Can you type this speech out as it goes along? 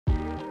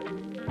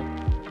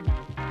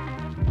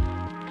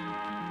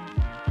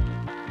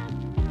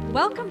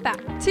Welcome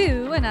back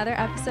to another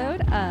episode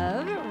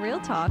of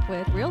Real Talk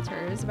with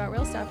Realtors about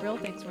real stuff, real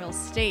things, real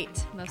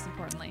estate, most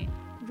importantly.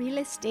 Real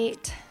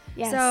estate.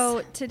 Yes.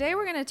 So today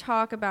we're going to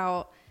talk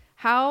about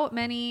how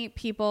many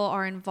people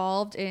are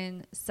involved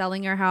in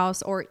selling your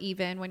house or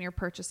even when you're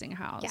purchasing a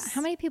house. Yeah.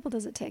 How many people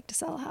does it take to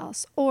sell a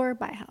house or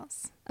buy a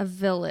house? A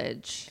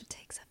village. It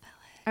takes a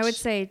village. I would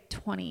say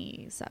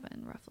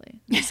 27 roughly.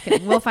 Just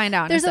kidding. We'll find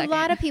out in a second. There's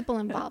a lot of people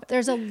involved.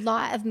 There's a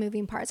lot of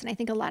moving parts. And I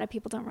think a lot of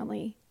people don't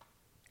really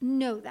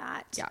know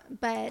that. Yeah.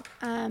 But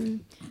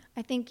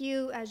I think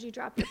you, as you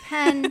drop your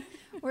pen,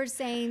 were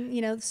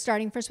saying,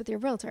 starting first with your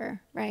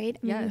realtor, right?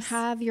 I mean, Yes. you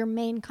have your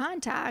main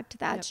contact.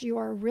 That's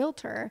your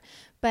realtor.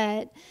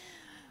 But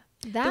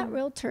that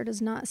realtor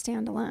does not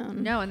stand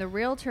alone. No, and the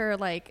realtor,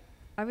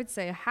 I would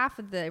say half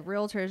of the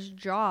realtor's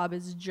job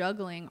is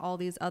juggling all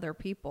these other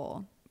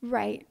people.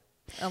 Right.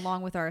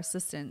 Along with our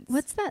assistants.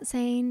 What's that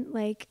saying?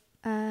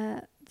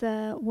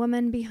 The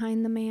woman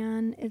behind the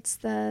man, it's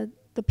the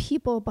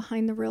people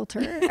behind the realtor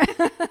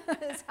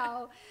is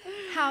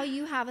how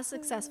you have a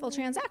successful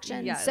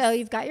transaction. Yes. So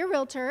you've got your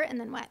realtor and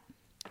then what?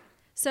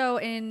 So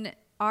in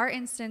our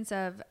instance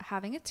of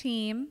having a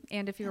team,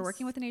 and if you're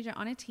working with an agent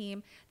on a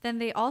team, then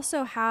they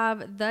also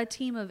have the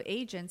team of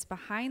agents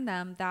behind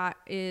them that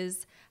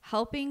is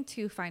helping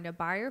to find a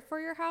buyer for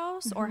your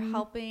house or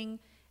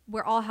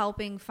we're all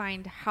helping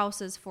find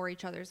houses for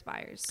each other's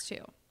buyers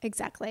too.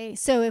 Exactly.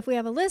 So if we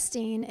have a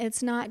listing,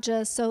 it's not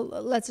just, so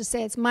let's just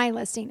say it's my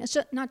listing. It's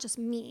just not just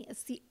me.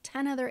 It's the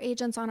 10 other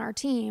agents on our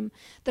team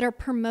that are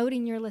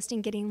promoting your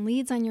listing, getting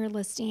leads on your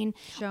listing,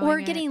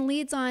 getting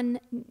leads on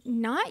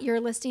not your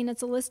listing.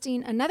 It's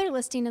another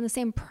listing in the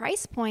same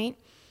price point,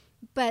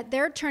 but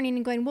they're turning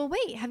and going, well,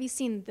 wait, have you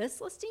seen this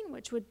listing?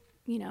 Which would,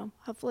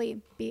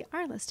 hopefully be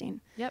our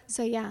listing. Yep.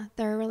 So yeah,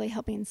 they're really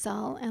helping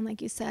sell. And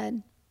like you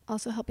said,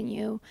 also helping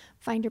you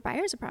find your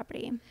buyers a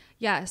property.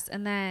 Yes.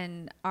 And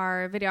then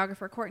our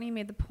videographer, Courtney,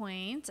 made the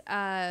point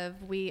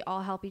of we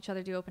all help each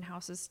other do open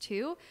houses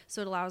too.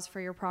 So it allows for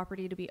your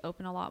property to be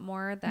open a lot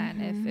more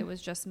than if it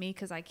was just me.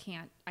 Cause I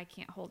can't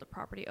hold a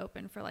property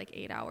open for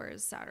 8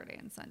 hours Saturday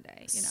and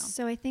Sunday,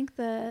 So I think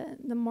the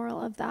moral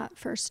of that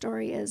first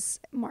story is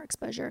more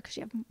exposure because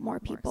you have more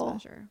people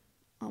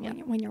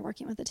when you're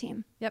working with a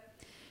team.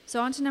 Yep.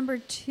 So on to number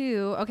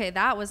 2. Okay.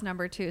 That was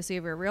number 2. So you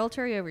have your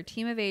realtor, you have your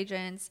team of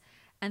agents,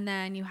 and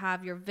then you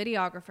have your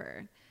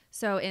videographer.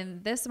 So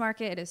in this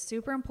market, it is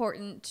super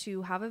important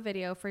to have a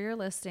video for your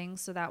listing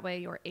so that way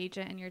your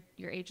agent and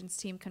your agent's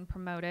team can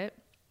promote it.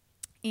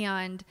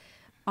 And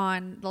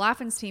on the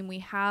Laugh-Ins team, we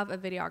have a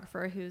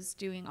videographer who's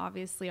doing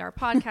obviously our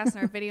podcast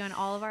and our video and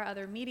all of our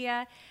other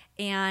media.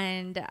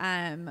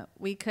 And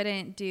we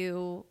couldn't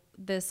do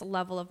this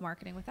level of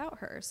marketing without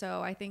her.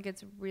 So I think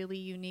it's really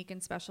unique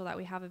and special that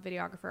we have a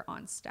videographer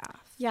on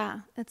staff.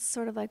 Yeah. It's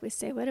sort of like we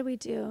say, what do we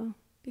do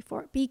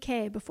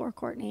before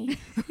Courtney?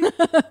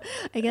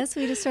 I guess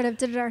we just sort of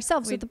did it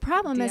ourselves. But the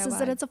problem is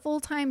that it's a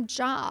full-time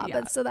job. Yeah.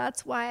 And so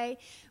that's why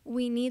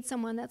we need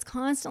someone that's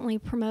constantly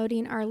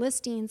promoting our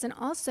listings. And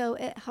also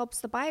it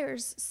helps the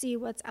buyers see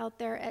what's out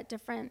there at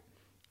different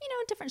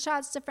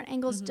shots, different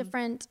angles,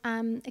 different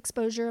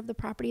exposure of the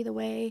property. The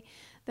way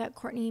that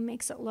Courtney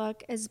makes it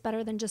look is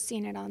better than just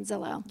seeing it on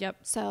Zillow. Yep.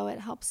 So it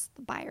helps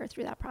the buyer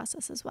through that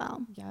process as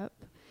well. Yep.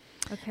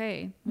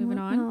 Okay. Moving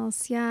What on.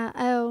 else?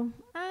 Yeah.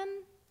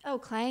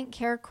 Client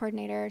care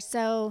coordinator.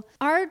 So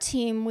our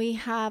team, we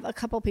have a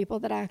couple people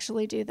that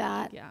actually do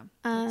that. Yeah,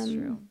 that's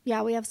true.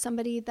 Yeah, we have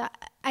somebody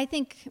that I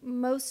think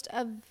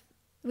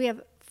we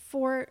have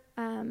 4,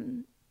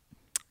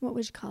 what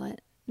would you call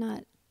it?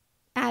 Not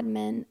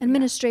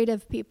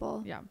administrative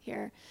people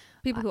here.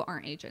 People who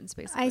aren't agents,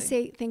 basically. I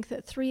think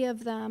that 3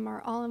 of them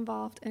are all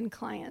involved in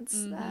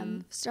clients,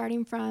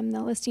 starting from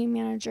the listing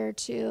manager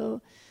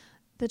to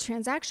the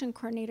transaction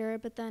coordinator,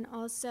 but then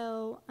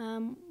also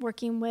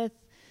working with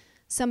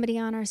somebody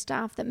on our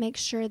staff that makes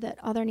sure that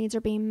all their needs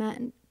are being met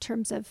in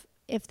terms of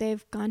if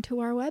they've gone to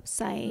our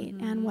website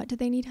and what do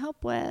they need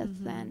help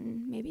with,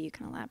 then maybe you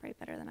can elaborate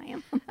better than I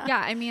am.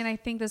 Yeah, I mean, I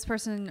think this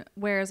person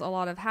wears a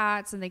lot of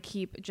hats and they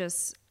keep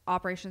just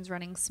operations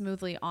running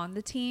smoothly on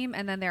the team.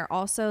 And then they're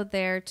also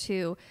there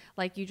to,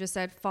 like you just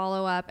said,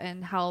 follow up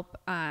and help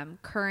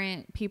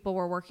current people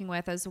we're working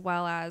with, as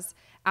well as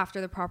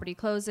after the property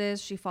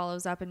closes, she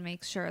follows up and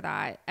makes sure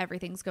that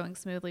everything's going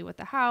smoothly with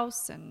the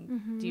house.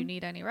 And do you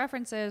need any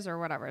references or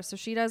whatever? So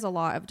she does a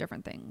lot of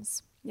different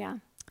things. Yeah.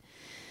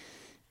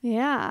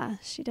 Yeah,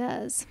 she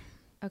does.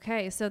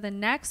 Okay, so the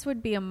next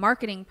would be a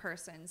marketing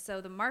person.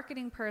 So the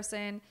marketing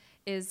person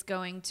is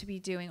going to be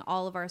doing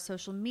all of our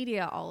social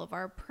media, all of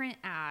our print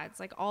ads,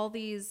 like all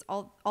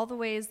the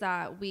ways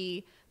that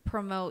we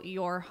promote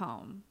your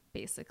home,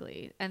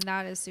 basically. And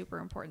that is super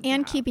important.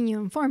 And keeping you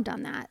informed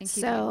on that.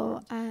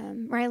 So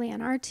Riley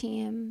on our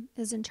team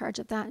is in charge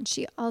of that. And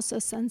she also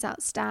sends out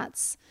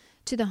stats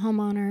to the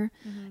homeowner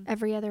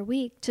every other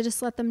week to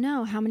just let them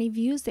know how many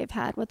views they've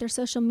had, what their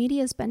social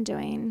media has been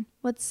doing,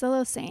 what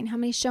Zillow's saying, how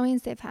many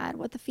showings they've had,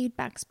 what the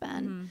feedback's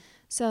been.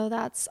 So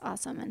that's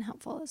awesome and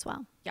helpful as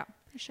well. Yeah,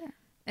 for sure.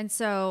 And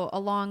so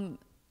along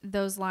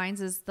those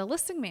lines is the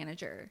listing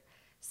manager.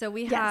 So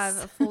we Yes. have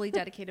a fully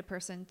dedicated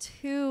person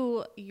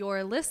to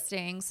your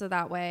listing. So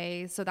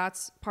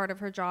that's part of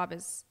her job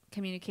is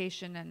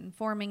communication and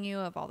informing you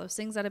of all those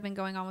things that have been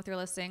going on with your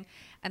listing.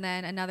 And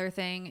then another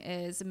thing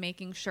is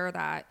making sure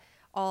that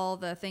all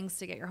the things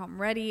to get your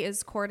home ready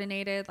is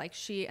coordinated. Like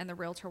she and the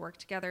realtor work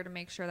together to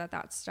make sure that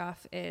that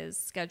stuff is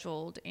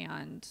scheduled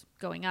and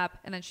going up.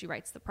 And then she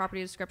writes the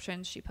property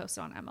description. She posts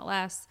it on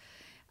MLS.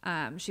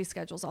 She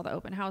schedules all the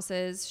open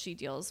houses. She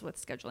deals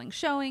with scheduling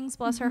showings,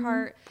 bless her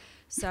heart.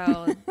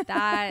 So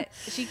that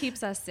she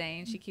keeps us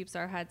sane. She keeps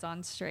our heads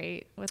on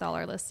straight with all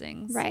our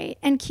listings. Right.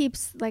 And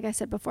keeps, like I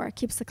said before,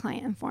 keeps the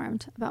client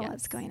informed about Yes.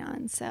 what's going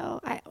on. So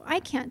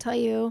I can't tell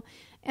you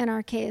in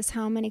our case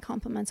how many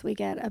compliments we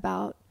get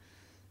about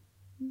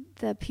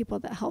the people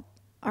that help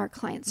our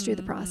clients through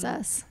the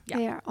process. Yeah.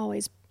 They are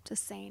always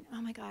just saying,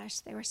 oh my gosh,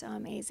 they were so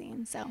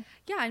amazing. So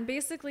Yeah, and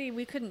basically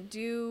we couldn't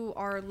do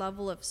our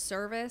level of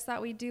service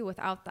that we do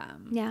without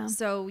them. Yeah.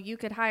 So you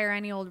could hire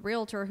any old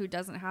realtor who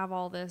doesn't have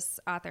all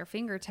this at their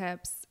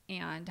fingertips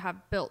and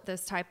have built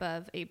this type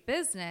of a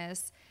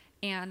business,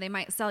 and they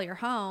might sell your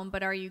home,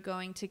 but are you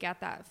going to get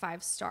that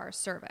 5-star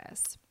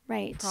service?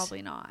 right.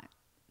 Probably not.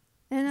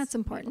 And that's Need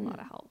important. a lot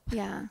of help.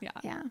 Yeah. Yeah.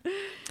 Yeah.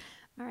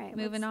 All right.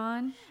 Moving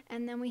on.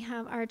 And then we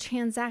have our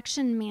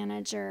transaction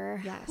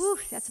manager. Yes. Whew,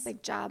 that's a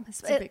big job.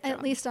 a big At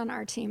job. least on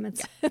our team,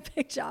 it's a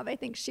big job. I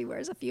think she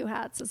wears a few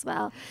hats as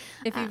well.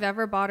 If you've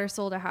ever bought or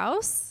sold a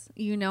house,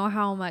 you know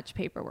how much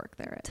paperwork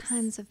there is.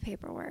 Tons of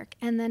paperwork.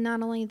 And then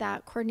not only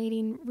that,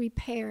 coordinating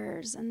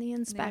repairs and the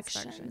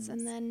inspections, inspections.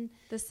 and then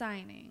The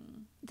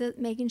signing.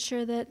 making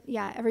sure that,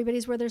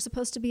 everybody's where they're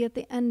supposed to be at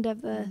the end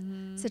of the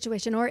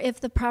situation. Or if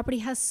the property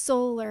has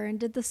solar, and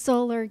did the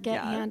solar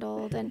get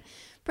handled? And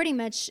pretty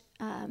much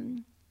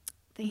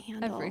they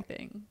handle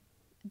Everything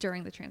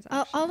during the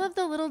transaction. all of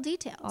the little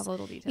details. All the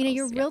little details. You know,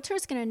 your yeah. realtor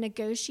is going to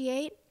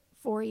negotiate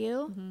for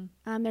you.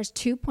 There's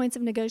 2 points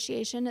of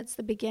negotiation. It's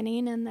the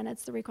beginning, and then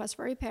it's the request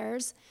for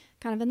repairs,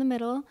 kind of in the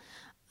middle.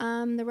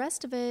 The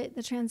rest of it,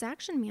 the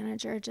transaction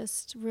manager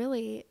just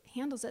really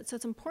handles it. So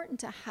it's important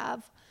to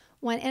have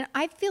one. And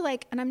I feel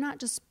like, and I'm not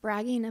just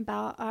bragging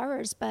about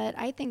ours, but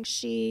I think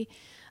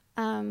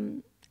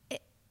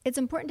it's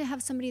important to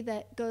have somebody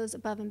that goes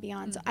above and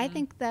beyond. So I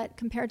think that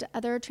compared to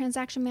other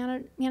transaction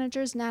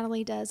managers,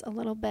 Natalie does a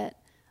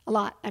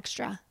lot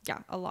extra. Yeah,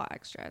 a lot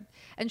extra.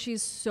 And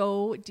she's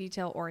so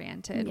detail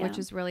oriented, which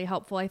is really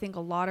helpful. I think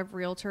a lot of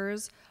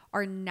realtors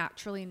are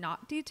naturally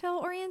not detail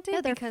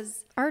oriented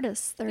because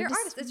artists. they're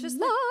artists. It's just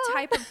the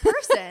type of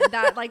person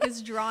that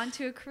is drawn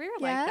to a career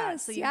like that.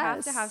 So you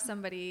have to have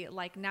somebody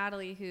like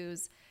Natalie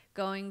who's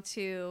going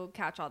to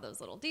catch all those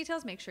little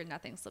details, make sure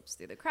nothing slips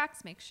through the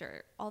cracks, make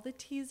sure all the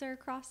T's are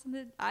crossed and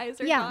the I's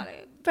are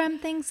dotted. From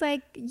things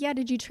like,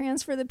 did you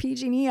transfer the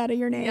PG&E out of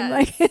your name?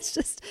 Yes. It's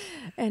just,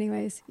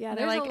 anyways, They're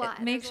there's like, a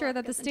lot. make There's a sure lot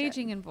that the goes into it.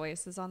 staging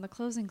invoice is on the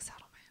closing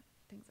settlement,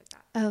 things like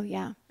that. Oh,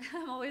 yeah.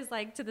 I'm always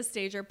like to the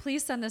stager,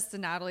 please send this to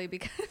Natalie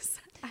because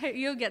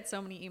you'll get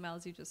so many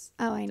emails. You just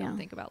I don't know.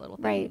 think about little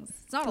Right. things.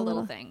 It's not a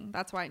little thing.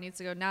 That's why it needs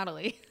to go to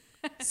Natalie.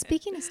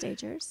 Speaking of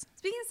stagers.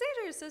 Speaking of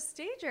stagers, so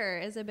stager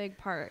is a big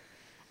part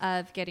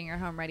of getting your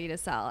home ready to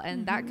sell.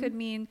 And that could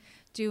mean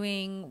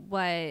doing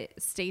what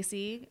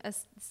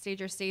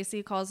stager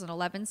Stacy calls an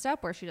 11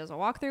 step, where she does a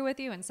walkthrough with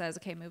you and says,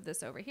 okay, move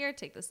this over here,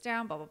 take this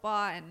down, blah, blah,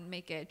 blah, and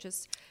make it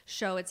just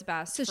show its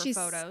best So for she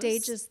photos.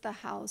 stages the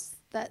house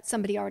that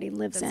somebody already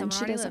lives in. someone She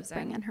already doesn't lives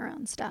bring in. in her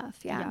own stuff.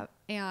 Yeah.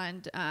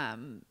 And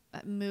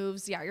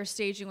moves, you're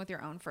staging with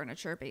your own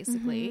furniture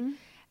basically.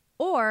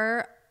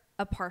 Or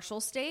a partial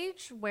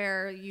stage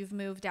where you've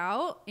moved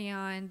out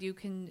and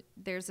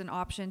there's an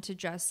option to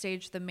just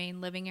stage the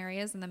main living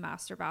areas and the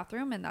master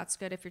bathroom, and that's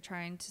good if you're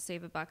trying to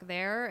save a buck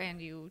there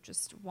and you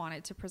just want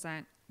it to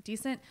present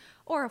decent,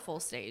 or a full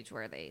stage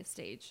where they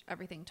stage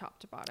everything top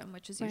to bottom,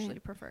 which is usually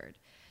preferred.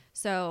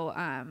 So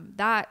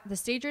the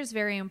stager is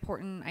very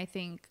important. I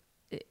think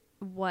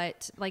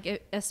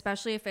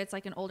especially if it's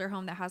like an older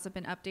home that hasn't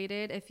been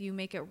updated, if you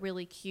make it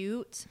really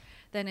cute,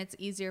 then it's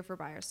easier for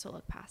buyers to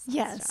look past that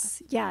Yes.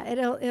 stuff. Yeah.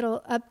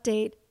 It'll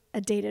update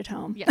a dated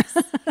home. Yes,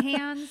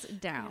 hands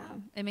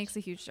down. It makes a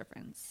huge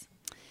difference.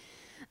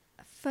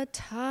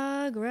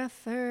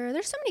 Photographer.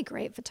 There's so many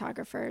great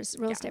photographers,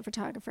 real estate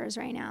photographers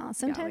right now.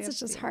 Sometimes have it's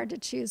just to. hard to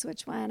choose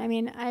which one. I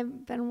mean,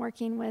 I've been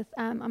working with,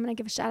 I'm going to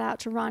give a shout out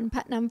to Ron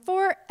Putnam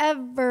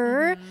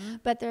forever,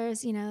 but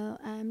there's,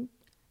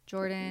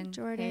 Jordan,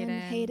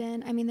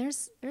 Hayden. I mean,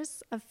 there's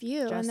a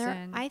few, Justin,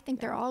 and I think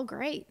they're all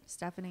great.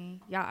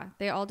 Stephanie. Yeah,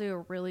 they all do a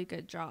really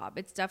good job.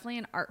 It's definitely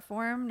an art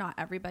form. Not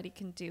everybody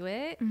can do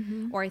it.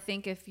 Or I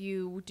think if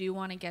you do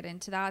want to get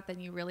into that,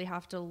 then you really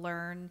have to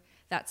learn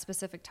that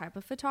specific type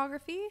of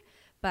photography.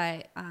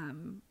 But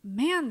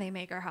man, they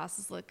make our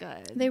houses look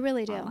good. They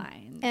really do.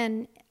 Online.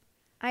 And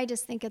I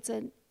just think it's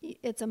a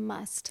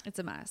must. It's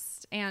a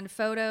must. And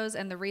photos,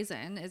 and the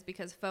reason is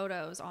because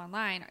photos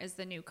online is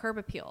the new curb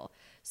appeal.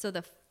 So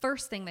the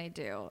first thing they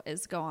do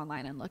is go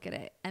online and look at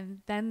it, and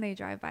then they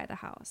drive by the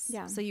house.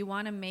 Yeah. So you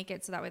want to make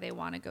it so that way they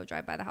want to go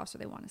drive by the house or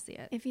they want to see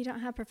it. If you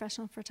don't have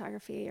professional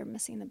photography, you're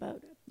missing the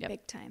boat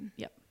big time.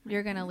 Yep.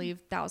 You're going to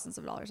leave thousands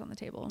of dollars on the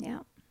table. Yeah.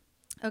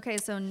 Okay.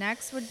 So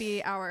next would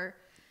be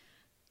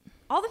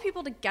all the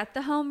people to get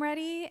the home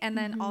ready. And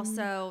then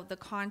also the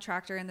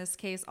contractor in this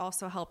case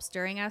also helps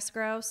during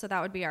escrow. So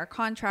that would be our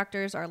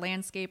contractors, our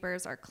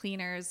landscapers, our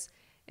cleaners,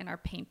 and our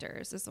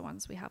painters is the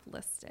ones we have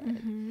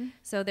listed.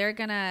 So they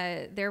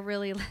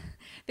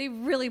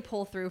really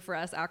pull through for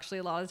us actually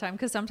a lot of the time.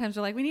 Cause sometimes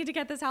we're like, we need to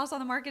get this house on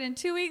the market in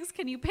 2 weeks.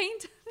 Can you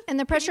paint? And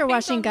the pressure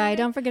washing guy,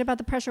 don't forget about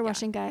the pressure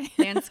washing guy.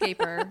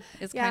 Landscaper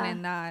is kind of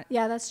in that.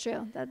 Yeah, that's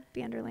true. That'd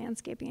be under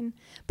landscaping.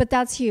 But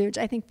that's huge.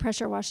 I think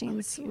pressure washing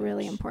is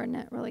really important.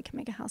 It really can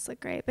make a house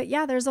look great. But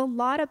yeah, there's a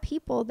lot of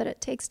people that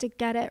it takes to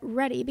get it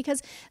ready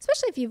because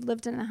especially if you've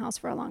lived in a house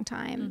for a long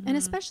time and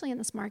especially in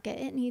this market,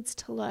 it needs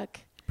to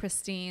look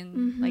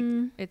pristine, like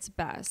it's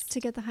best. To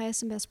get the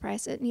highest and best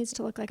price, it needs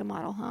to look like a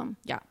model home.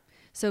 Yeah.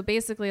 So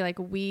basically, like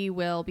we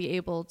will be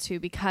able to,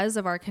 because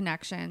of our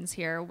connections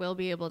here, we'll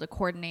be able to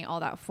coordinate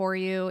all that for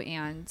you.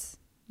 And,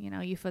 you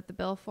know, you foot the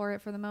bill for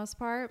it for the most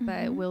part,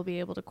 but we'll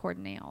be able to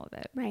coordinate all of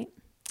it. Right.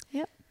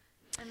 Yep.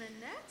 And then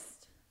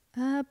next?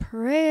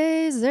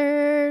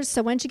 Appraisers.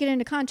 So once you get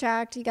into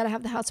contract, you got to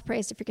have the house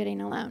appraised if you're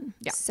getting a loan.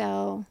 Yeah.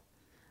 So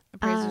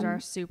appraisers are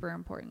super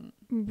important.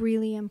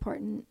 Really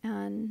important.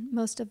 And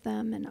most of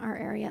them in our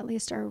area, at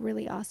least, are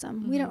really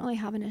awesome. We don't really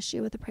have an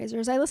issue with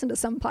appraisers. I listen to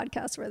some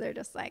podcasts where they're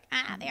just like,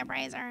 the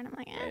appraiser. And I'm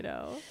like, I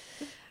know.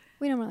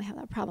 We don't really have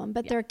that problem,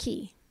 but they're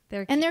key.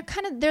 They're They're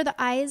the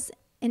eyes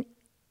and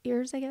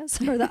ears, I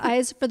guess, or the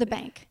eyes for the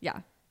bank.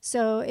 Yeah.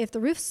 So if the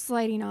roof's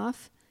sliding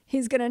off,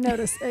 he's going to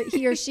notice,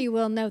 he or she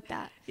will note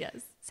that.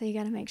 Yes. So you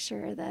got to make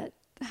sure that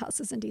the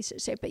house is in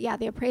decent shape. But yeah,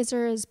 the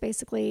appraiser is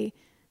basically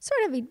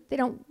sort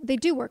of, they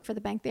do work for the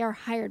bank. They are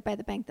hired by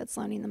the bank that's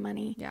loaning the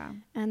money. Yeah.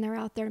 And they're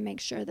out there to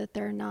make sure that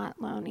they're not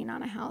loaning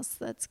on a house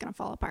that's going to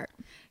fall apart.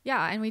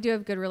 Yeah. And we do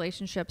have good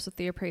relationships with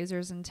the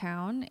appraisers in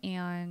town,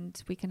 and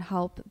we can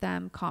help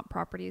them comp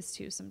properties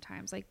too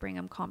sometimes, like bring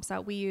them comps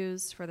that we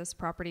use for this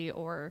property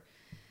or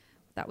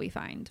that we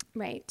find.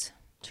 Right.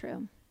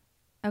 True.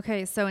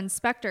 Okay. So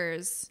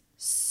inspectors,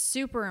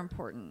 super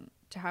important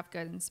to have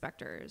good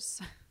inspectors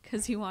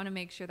because you want to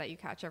make sure that you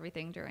catch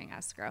everything during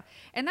escrow.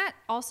 And that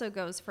also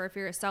goes for if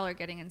you're a seller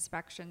getting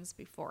inspections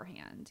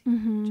beforehand.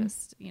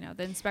 Just,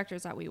 the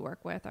inspectors that we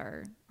work with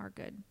are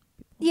good.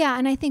 Yeah,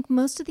 and I think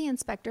most of the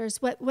inspectors,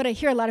 what I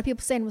hear a lot of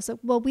people saying was,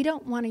 well, we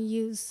don't want to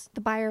use,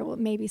 the buyer will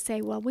maybe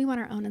say, well, we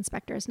want our own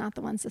inspectors, not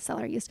the ones the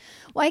seller used.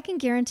 Well, I can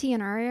guarantee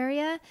in our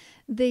area,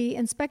 the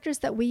inspectors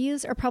that we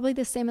use are probably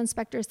the same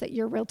inspectors that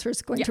your realtor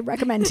is going to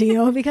recommend to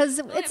you because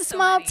it's a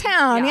small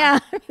town. Yeah.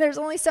 There's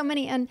only so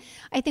many. And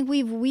I think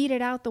we've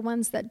weeded out the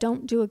ones that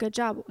don't do a good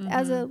job.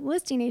 As a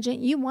listing agent,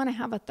 you want to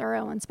have a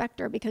thorough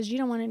inspector because you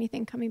don't want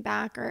anything coming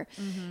back or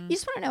you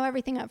just want to know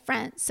everything up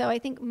front. So I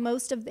think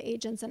most of the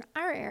agents in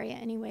our area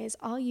anyways,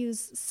 all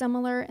use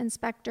similar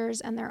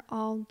inspectors and they're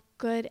all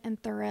good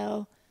and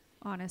thorough.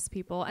 Honest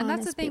people. And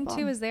that's the thing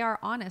too, is they are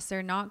honest.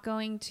 They're not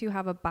going to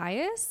have a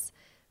bias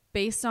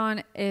based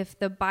on if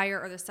the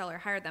buyer or the seller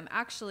hired them.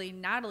 Actually,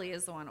 Natalie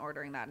is the one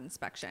ordering that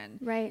inspection.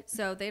 Right.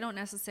 So they don't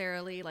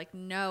necessarily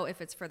know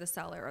if it's for the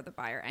seller or the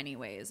buyer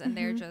anyways. And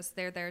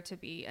they're there to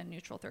be a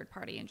neutral third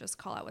party and just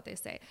call out what they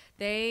say.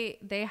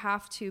 They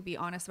have to be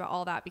honest about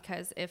all that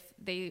because if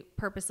they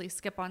purposely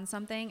skip on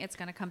something, it's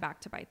going to come back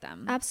to bite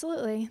them.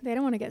 Absolutely. They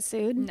don't want to get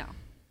sued. No.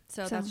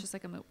 So that's just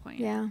like a moot point.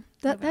 Yeah.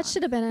 That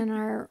should have been in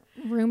our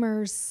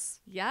rumors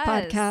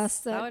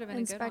podcast. That would have been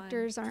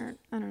inspectors a good one. Aren't,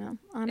 I don't know,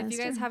 honest. If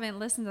you guys haven't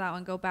listened to that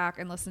one, go back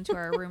and listen to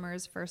our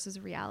rumors versus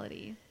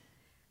reality.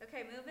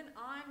 Okay, moving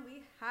on,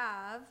 we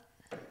have,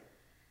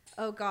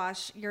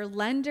 your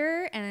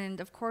lender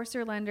and of course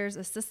your lender's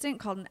assistant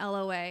called an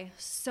LOA.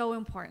 So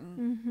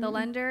important. The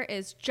lender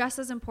is just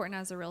as important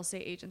as the real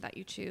estate agent that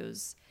you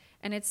choose.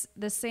 And it's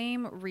the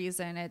same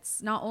reason.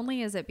 It's not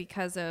only is it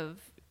because of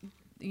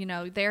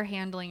they're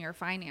handling your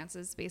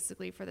finances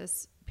basically for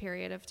this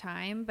period of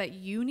time, but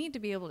you need to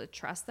be able to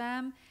trust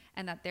them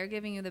and that they're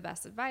giving you the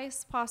best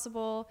advice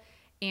possible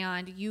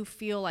and you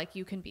feel like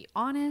you can be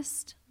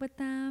honest with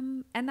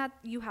them and that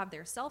you have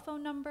their cell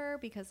phone number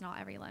because not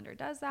every lender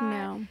does that.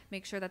 No.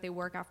 Make sure that they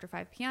work after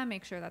 5 p.m.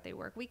 Make sure that they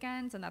work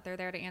weekends and that they're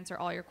there to answer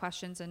all your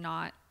questions and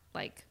not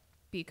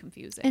be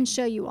confusing. And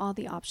show you all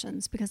the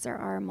options because there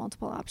are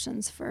multiple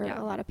options for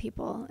a lot of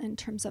people in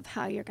terms of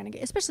how you're going to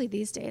get, especially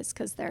these days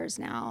because there's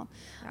now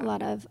a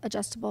lot of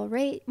adjustable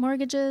rate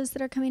mortgages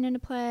that are coming into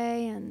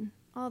play and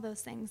all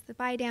those things, the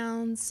buy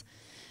downs.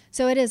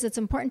 So it's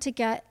important to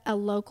get a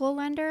local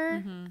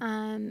lender.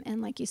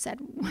 And like you said,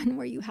 one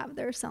where you have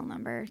their cell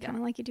number, kind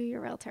of like you do your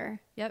realtor.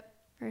 Yep.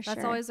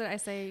 That's always what I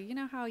say. You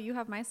know how you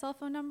have my cell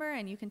phone number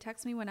and you can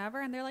text me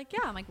whenever? And they're like,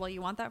 yeah. I'm like, well,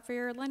 you want that for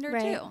your lender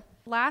too.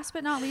 Last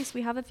but not least,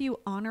 we have a few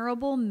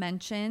honorable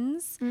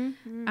mentions.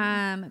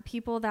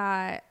 People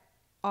that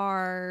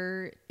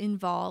are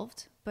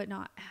involved, but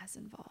not as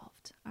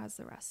involved as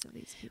the rest of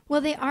these people.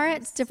 Well, they are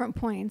at different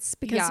points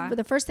because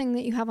the first thing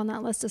that you have on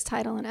that list is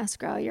title and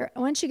escrow.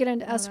 Once you get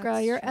into escrow,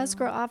 your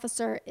escrow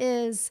officer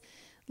is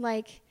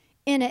like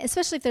in it,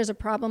 especially if there's a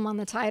problem on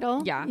the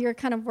title. Yeah. You're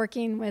kind of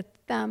working with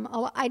them.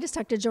 I just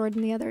talked to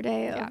Jordan the other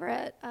day over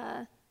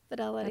at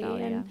Fidelity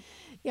and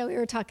we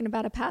were talking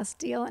about a past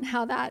deal and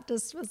how that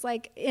just was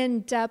like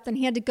in depth, and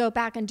he had to go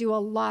back and do a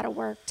lot of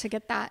work to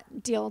get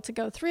that deal to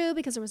go through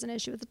because there was an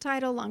issue with the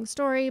title. Long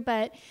story,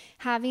 but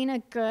having a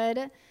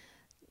good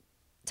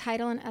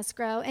title and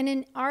escrow, and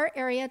in our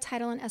area,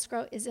 title and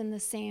escrow is in the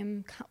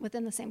same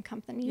within the same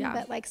company.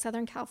 But like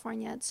Southern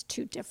California, it's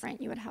two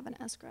different. You would have an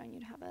escrow and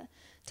you'd have a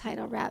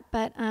title rep.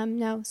 But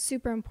no,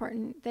 super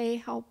important. They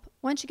help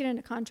once you get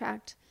into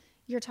contract.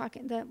 You're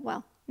talking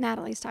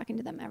Natalie's talking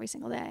to them every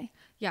single day.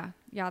 Yeah,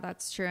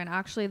 that's true. And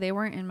actually, they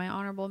weren't in my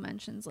honorable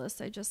mentions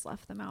list. I just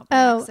left them out.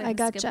 I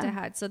gotcha. Skipped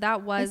ahead. So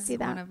that was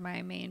one of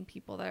my main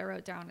people that I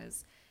wrote down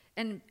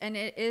and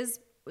it is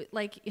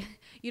like,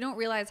 you don't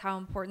realize how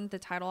important the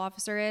title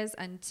officer is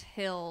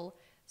until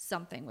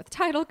something with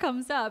title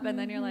comes up. And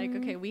then you're like,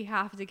 okay, we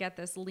have to get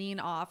this lien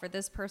off, or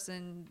this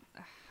person,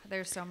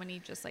 there's so many,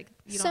 just like,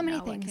 you don't know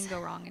what can go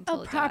wrong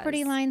until it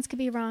property lines could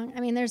be wrong.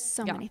 I mean, there's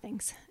so many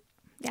things.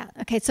 Yeah.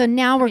 Okay. So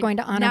now we're going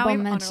to honorable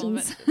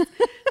mentions.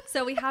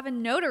 So we have a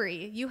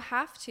notary. You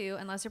have to,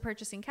 unless you're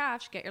purchasing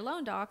cash, get your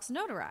loan docs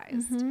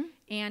notarized. Mm-hmm.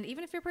 And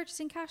even if you're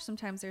purchasing cash,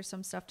 sometimes there's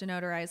some stuff to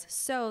notarize.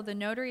 So the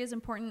notary is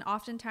important.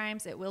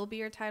 Oftentimes it will be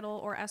your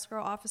title or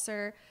escrow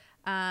officer.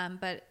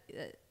 But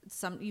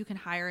you can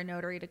hire a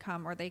notary to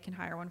come, or they can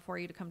hire one for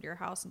you to come to your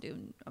house and do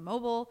a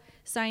mobile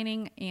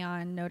signing.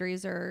 And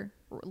notaries are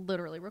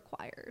literally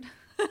required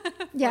for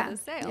the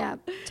sale. Yeah,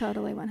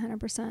 totally,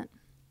 100%.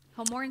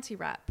 Home warranty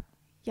rep.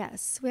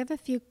 Yes, we have a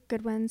few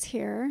good ones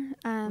here.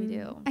 We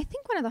do. I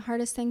think one of the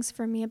hardest things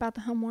for me about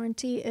the home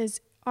warranty is,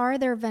 are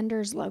their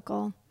vendors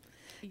local?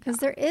 Because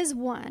there is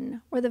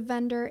one where the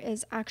vendor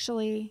is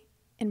actually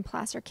in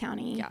Placer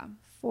County. Yeah.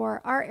 For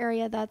our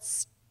area,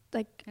 that's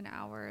like an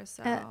hour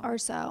or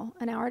so.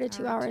 An hour to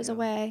 2 hours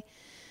away.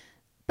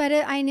 But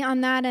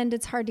on that end,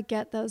 it's hard to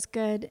get those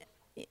good.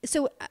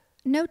 So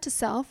note to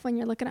self, when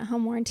you're looking at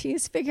home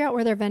warranties, figure out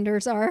where their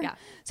vendors are. Yeah.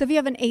 So if you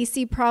have an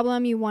AC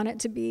problem, you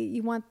want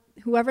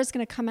whoever's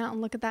going to come out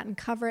and look at that and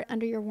cover it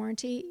under your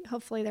warranty,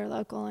 hopefully they're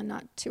local and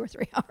not 2 or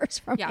 3 hours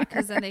from here. Yeah,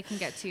 because then they can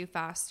get to you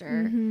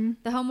faster. Mm-hmm.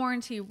 The home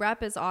warranty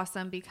rep is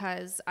awesome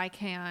because I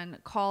can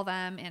call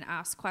them and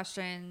ask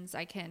questions.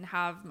 I can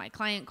have my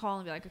client call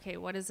and be like, okay,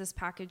 what does this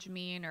package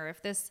mean? Or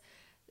if this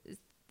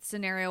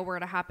scenario were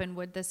to happen,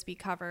 would this be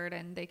covered?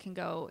 And they can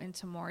go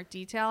into more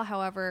detail.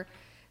 However,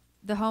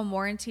 the home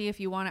warranty, if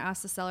you want to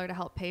ask the seller to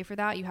help pay for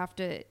that, you have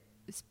to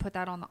put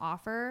that on the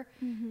offer.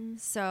 Mm-hmm.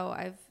 So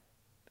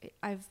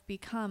I've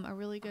become a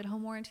really good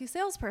home warranty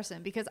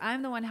salesperson because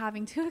I'm the one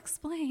having to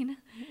explain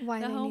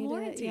why the they home need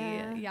warranty.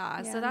 It.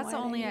 Yeah. So that's the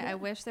only, I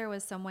wish there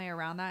was some way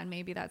around that, and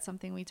maybe that's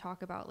something we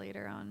talk about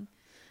later on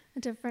a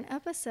different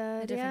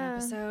episode,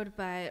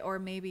 or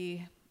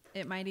maybe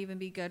it might even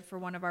be good for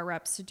one of our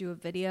reps to do a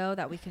video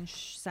that we can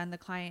send the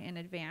client in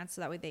advance,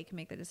 so that way they can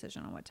make the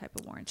decision on what type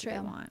of warranty they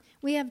want.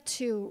 We have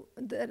 2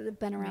 that have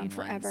been around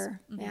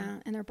forever. Mm-hmm. Yeah.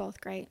 And they're both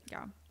great.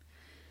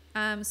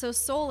 Yeah. So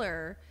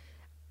solar,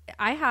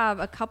 I have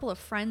a couple of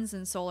friends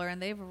in solar,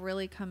 and they've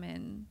really come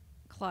in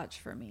clutch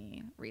for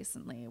me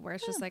recently, where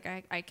it's just like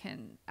I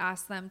can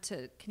ask them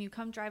can you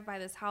come drive by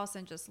this house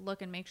and just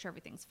look and make sure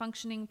everything's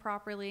functioning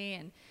properly,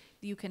 and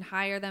you can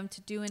hire them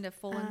to do a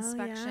full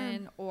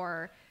inspection.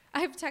 Or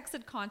I've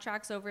texted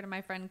contracts over to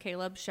my friend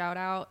Caleb, shout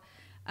out,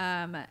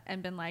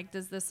 and been like,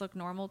 does this look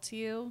normal to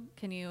you?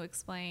 Can you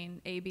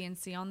explain A, B, and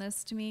C on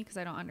this to me? Because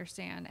I don't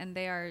understand. And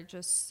they are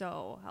just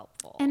so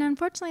helpful. And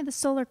unfortunately, the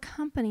solar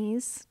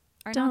companies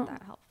are not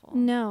that helpful.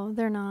 No,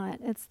 they're not.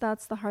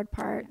 That's the hard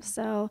part. Yeah.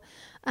 So,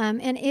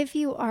 and if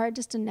you are,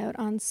 just a note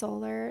on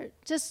solar,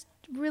 just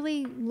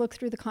really look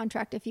through the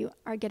contract if you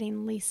are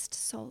getting leased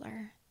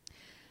solar.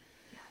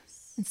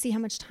 Yes. And see how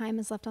much time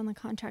is left on the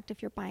contract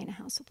if you're buying a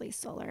house with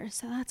leased solar.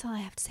 So that's all I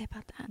have to say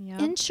about that.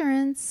 Yep.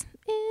 Insurance.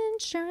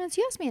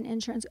 You asked me an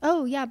insurance.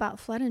 Oh yeah, about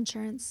flood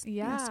insurance.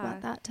 Yeah. You asked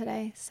about that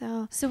today.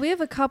 So we have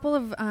a couple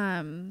of,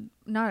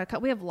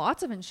 we have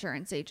lots of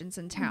insurance agents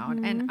in town.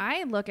 Mm-hmm. And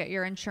I look at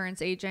your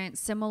insurance agent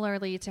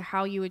similarly to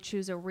how you would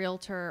choose a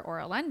realtor or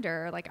a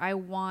lender. Like, I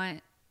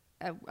want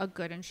a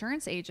good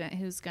insurance agent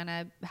who's going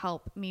to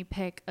help me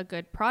pick a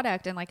good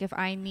product. And like, if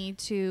I need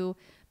to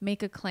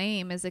make a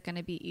claim, is it going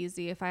to be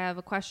easy? If I have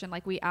a question,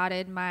 like we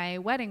added my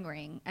wedding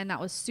ring, and that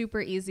was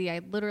super easy. I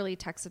literally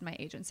texted my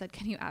agent, said,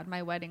 can you add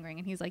my wedding ring?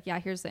 And he's like, yeah,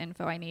 here's the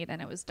info I need.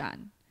 And it was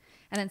done.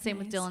 And then same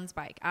with Dylan's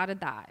bike, added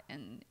that.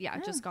 And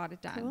just got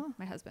it done. Cool.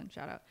 My husband,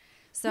 shout out.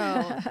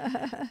 So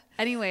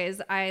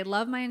anyways, I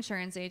love my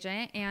insurance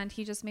agent, and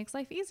he just makes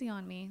life easy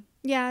on me.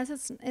 Yeah,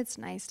 it's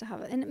nice to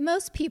have it. And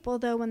most people,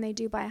 though, when they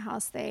do buy a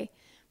house, they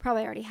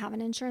probably already have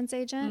an insurance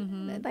agent.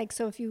 Mm-hmm. Like,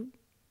 so if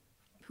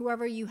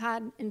whoever you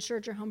had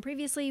insured your home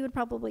previously, you would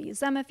probably use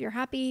them if you're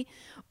happy.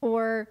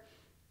 Or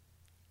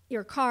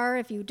your car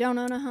if you don't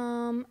own a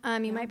home.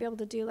 You might be able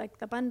to do like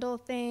the bundle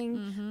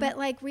thing. But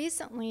like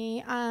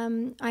recently,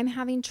 I'm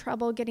having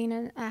trouble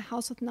getting a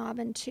house with knob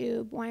and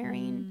tube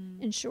wiring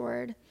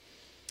insured.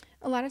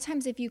 A lot of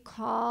times if you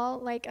call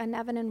like a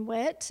Nevin and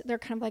Witt, they're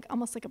kind of like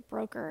almost like a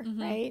broker,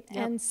 right?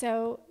 Yep. And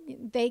so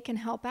they can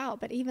help out.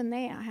 But even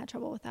I had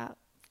trouble with that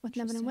with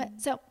Nevin and Witt.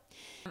 So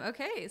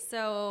okay,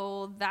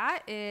 so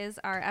that is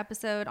our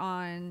episode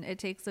on It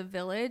Takes a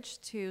Village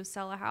to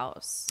Sell a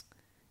House.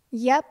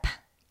 Yep.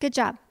 Good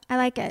job. I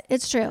like it.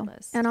 It's true.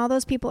 And all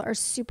those people are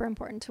super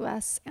important to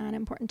us and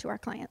important to our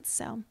clients.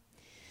 So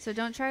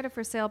don't try to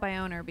for sale by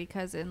owner,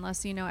 because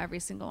unless you know every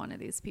single one of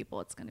these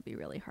people, it's going to be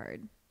really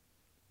hard.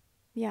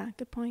 Yeah,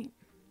 good point.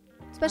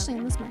 Especially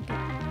in this market.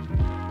 Okay.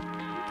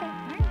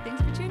 All right.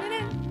 Thanks for tuning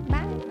in. Bye.